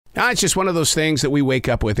It's just one of those things that we wake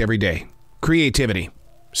up with every day. Creativity.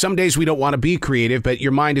 Some days we don't want to be creative, but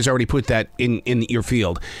your mind has already put that in your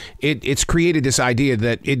field. It's created this idea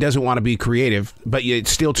that it doesn't want to be creative, but it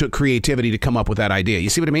still took creativity to come up with that idea. You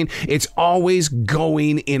see what I mean? It's always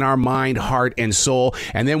going in our mind, heart, and soul,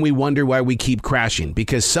 and then we wonder why we keep crashing,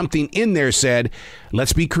 because something in there said,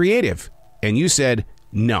 let's be creative, and you said,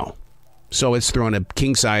 no. So it's throwing a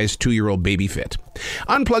king-size 2-year-old baby fit.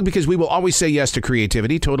 Unplugged, because we will always say yes to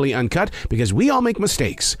creativity. Totally uncut, because we all make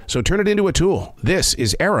mistakes. So turn it into a tool. This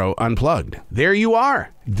is Arroe Unplugged. There you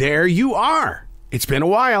are. There you are. It's been a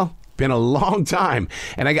while. Been a long time.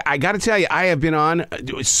 And I got to tell you, I have been on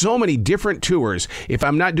so many different tours. If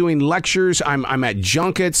I'm not doing lectures, I'm at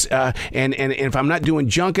junkets. And if I'm not doing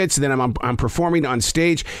junkets, then I'm performing on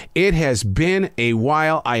stage. It has been a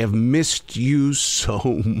while. I have missed you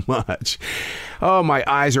so much. Oh, my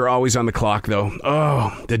eyes are always on the clock, though.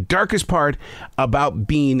 Oh, the darkest part about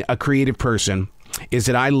being a creative person is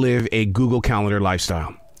that I live a Google Calendar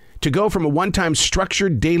lifestyle. To go from a one-time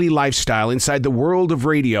structured daily lifestyle inside the world of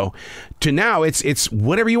radio to now it's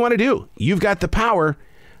whatever you want to do. You've got the power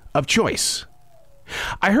of choice.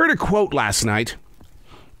 I heard a quote last night.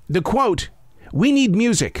 The quote, "We need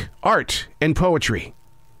music, art, and poetry.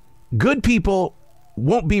 Good people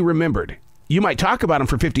won't be remembered. You might talk about them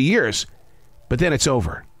for 50 years, but then it's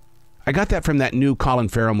over." I got that from that new Colin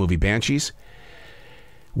Farrell movie, Banshees.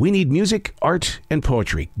 We need music, art, and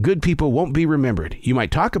poetry. Good people won't be remembered. You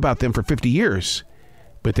might talk about them for 50 years,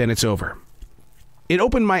 but then it's over. It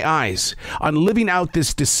opened my eyes on living out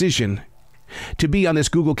this decision to be on this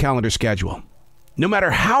Google Calendar schedule. No matter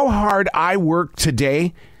how hard I work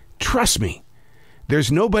today, trust me, there's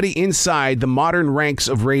nobody inside the modern ranks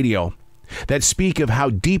of radio that speak of how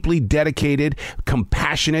deeply dedicated,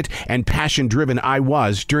 compassionate, and passion-driven I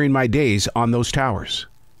was during my days on those towers.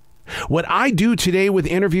 What I do today with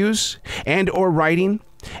interviews and or writing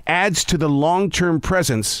adds to the long-term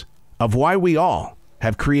presence of why we all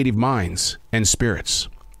have creative minds and spirits.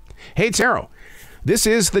 Hey, it's Arroe. This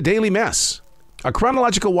is The Daily Mess, a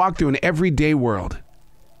chronological walk through an everyday world.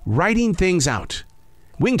 Writing things out.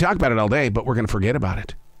 We can talk about it all day, but we're going to forget about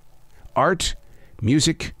it. Art,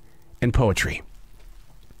 music, and poetry.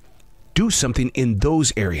 Do something in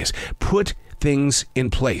those areas. Put things in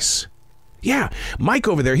place. Yeah, Mike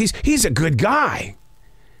over there, he's a good guy.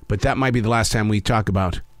 But that might be the last time we talk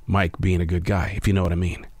about Mike being a good guy, if you know what I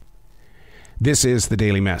mean. This is The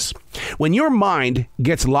Daily Mess. When your mind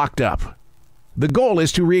gets locked up, the goal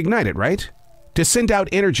is to reignite it, right? To send out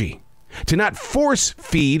energy. To not force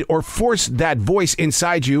feed or force that voice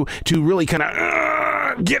inside you to really kind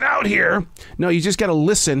of get out here. No, you just got to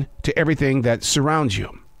listen to everything that surrounds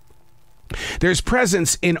you. There's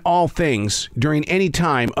presence in all things during any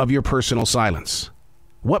time of your personal silence.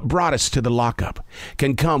 What brought us to the lockup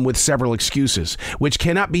can come with several excuses, which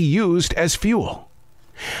cannot be used as fuel.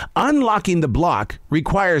 Unlocking the block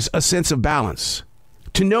requires a sense of balance.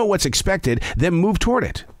 To know what's expected, then move toward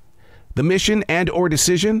it. The mission and or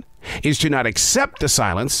decision is to not accept the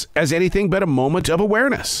silence as anything but a moment of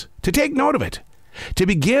awareness, to take note of it. To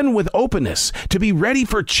begin with openness, to be ready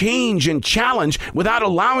for change and challenge without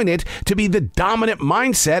allowing it to be the dominant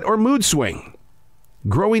mindset or mood swing.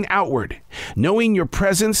 Growing outward, knowing your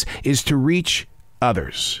presence is to reach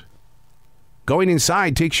others. Going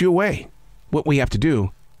inside takes you away. What we have to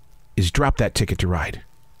do is drop that ticket to ride.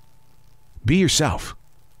 Be yourself.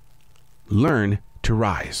 Learn to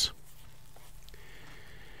rise.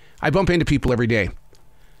 I bump into people every day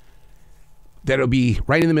that'll be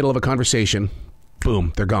right in the middle of a conversation.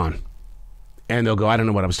 Boom, they're gone. And they'll go, I don't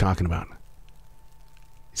know what I was talking about.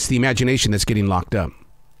 It's the imagination that's getting locked up.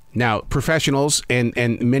 Now, professionals and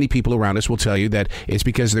many people around us will tell you that it's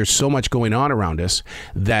because there's so much going on around us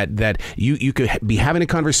that you could be having a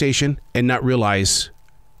conversation and not realize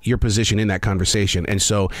your position in that conversation. And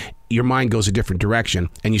so your mind goes a different direction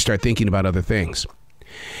and you start thinking about other things.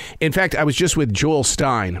 In fact, I was just with Joel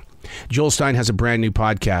Stein. Joel Stein has a brand new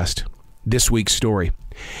podcast, This Week's Story.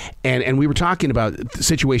 And we were talking about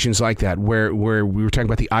situations like that where we were talking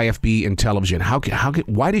about the IFB in television.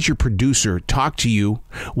 Why does your producer talk to you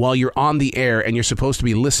while you're on the air and you're supposed to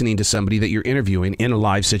be listening to somebody that you're interviewing in a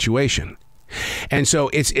live situation? And so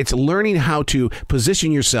it's learning how to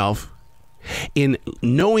position yourself in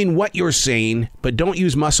knowing what you're saying, but don't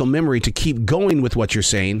use muscle memory to keep going with what you're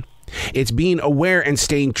saying. It's being aware and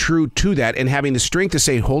staying true to that and having the strength to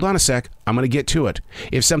say, hold on a sec, I'm going to get to it.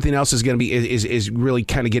 If something else is going to be, is really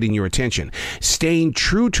kind of getting your attention. Staying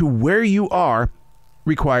true to where you are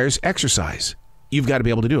requires exercise. you've got to be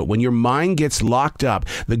able to do it. When your mind gets locked up,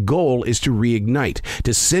 the goal is to reignite,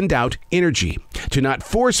 to send out energy, to not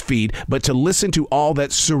force feed, but to listen to all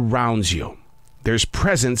that surrounds you. There's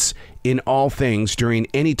presence in all things during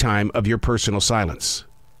any time of your personal silence.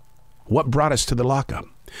 What brought us to the lockup?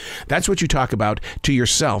 That's what you talk about to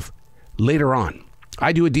yourself later on.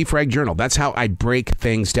 I do a defrag journal. That's how I break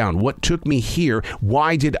things down. What took me here?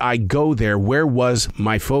 Why did I go there? Where was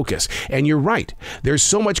my focus? And you're right. There's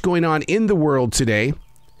so much going on in the world today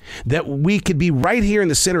that we could be right here in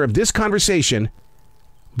the center of this conversation,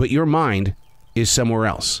 but your mind is somewhere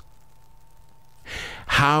else.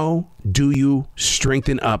 How do you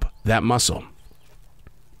strengthen up that muscle?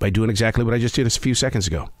 By doing exactly what I just did a few seconds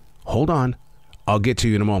ago. Hold on. I'll get to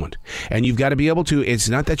you in a moment. And you've got to be able to, it's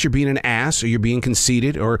not that you're being an ass or you're being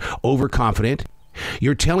conceited or overconfident.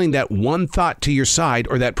 You're telling that one thought to your side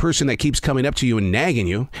or that person that keeps coming up to you and nagging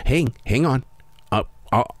you, hey, hang on,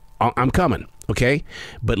 I'm coming, okay?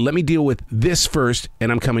 But let me deal with this first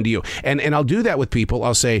and I'm coming to you. And I'll do that with people.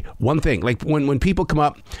 I'll say one thing, like when people come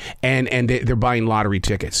up and they're buying lottery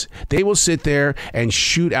tickets, they will sit there and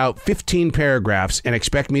shoot out 15 paragraphs and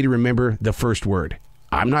expect me to remember the first word.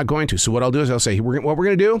 I'm not going to. So what I'll do is I'll say, what we're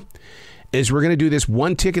going to do is we're going to do this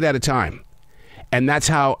one ticket at a time. And that's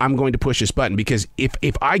how I'm going to push this button. Because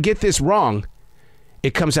if I get this wrong,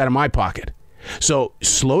 it comes out of my pocket. So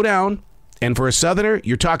slow down. And for a Southerner,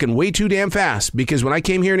 you're talking way too damn fast. Because when I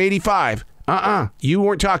came here in 85, you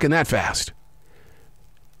weren't talking that fast.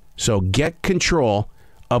 So get control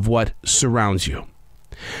of what surrounds you.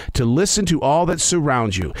 To listen to all that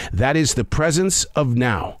surrounds you, that is the presence of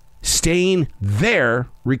now. Staying there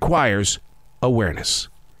requires awareness.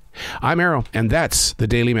 I'm Arroe, and that's the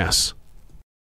Daily Mess.